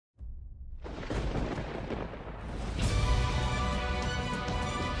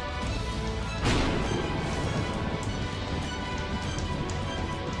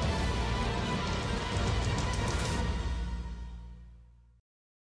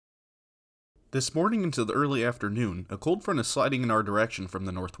This morning into the early afternoon, a cold front is sliding in our direction from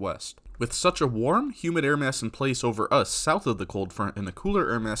the northwest. With such a warm, humid air mass in place over us south of the cold front and the cooler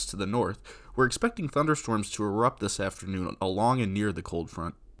air mass to the north, we're expecting thunderstorms to erupt this afternoon along and near the cold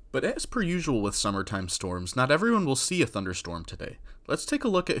front. But as per usual with summertime storms, not everyone will see a thunderstorm today. Let's take a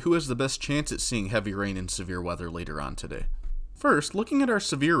look at who has the best chance at seeing heavy rain and severe weather later on today. First, looking at our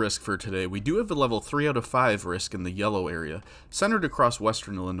severe risk for today, we do have a level 3 out of 5 risk in the yellow area, centered across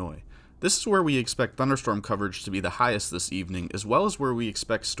western Illinois. This is where we expect thunderstorm coverage to be the highest this evening, as well as where we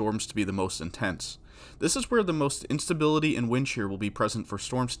expect storms to be the most intense. This is where the most instability and wind shear will be present for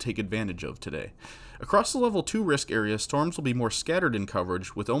storms to take advantage of today. Across the level 2 risk area, storms will be more scattered in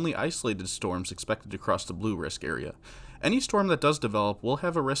coverage, with only isolated storms expected to cross the blue risk area. Any storm that does develop will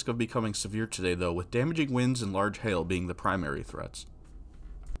have a risk of becoming severe today though, with damaging winds and large hail being the primary threats.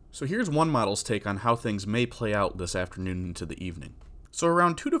 So here's one model's take on how things may play out this afternoon into the evening. So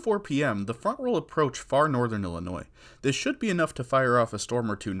around 2 to 4 p.m., the front will approach far northern Illinois. This should be enough to fire off a storm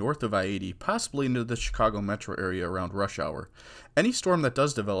or two north of I-80, possibly into the Chicago metro area around rush hour. Any storm that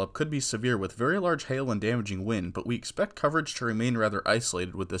does develop could be severe with very large hail and damaging wind, but we expect coverage to remain rather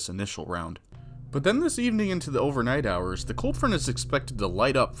isolated with this initial round. But then this evening into the overnight hours, the cold front is expected to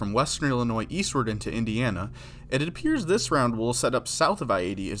light up from western Illinois eastward into Indiana, and it appears this round will set up south of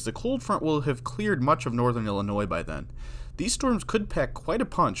I-80 as the cold front will have cleared much of northern Illinois by then. These storms could pack quite a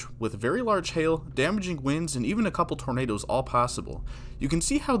punch, with very large hail, damaging winds, and even a couple tornadoes all possible. You can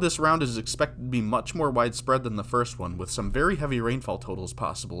see how this round is expected to be much more widespread than the first one, with some very heavy rainfall totals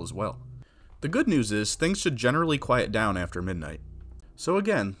possible as well. The good news is, things should generally quiet down after midnight. So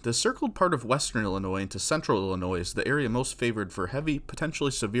again, the circled part of western Illinois into central Illinois is the area most favored for heavy, potentially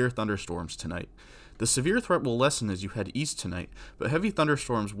severe thunderstorms tonight. The severe threat will lessen as you head east tonight, but heavy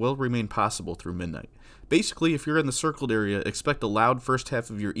thunderstorms will remain possible through midnight. Basically, if you're in the circled area, expect a loud first half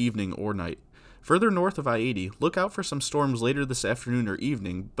of your evening or night. Further north of I-80, look out for some storms later this afternoon or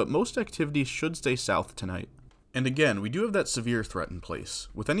evening, but most activities should stay south tonight. And again, we do have that severe threat in place.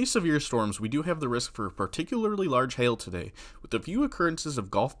 With any severe storms, we do have the risk for particularly large hail today, with a few occurrences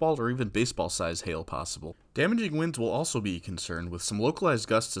of golf ball or even baseball size hail possible. Damaging winds will also be a concern, with some localized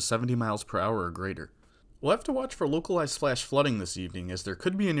gusts to 70 miles per hour or greater. We'll have to watch for localized flash flooding this evening, as there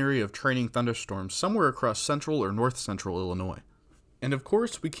could be an area of training thunderstorms somewhere across central or north central Illinois. And of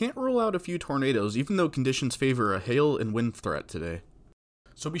course, we can't rule out a few tornadoes even though conditions favor a hail and wind threat today.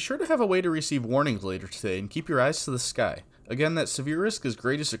 So be sure to have a way to receive warnings later today and keep your eyes to the sky. Again, that severe risk is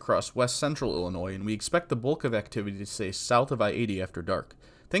greatest across west central Illinois, and we expect the bulk of activity to stay south of I-80 after dark.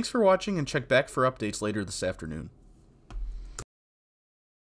 Thanks for watching, and check back for updates later this afternoon.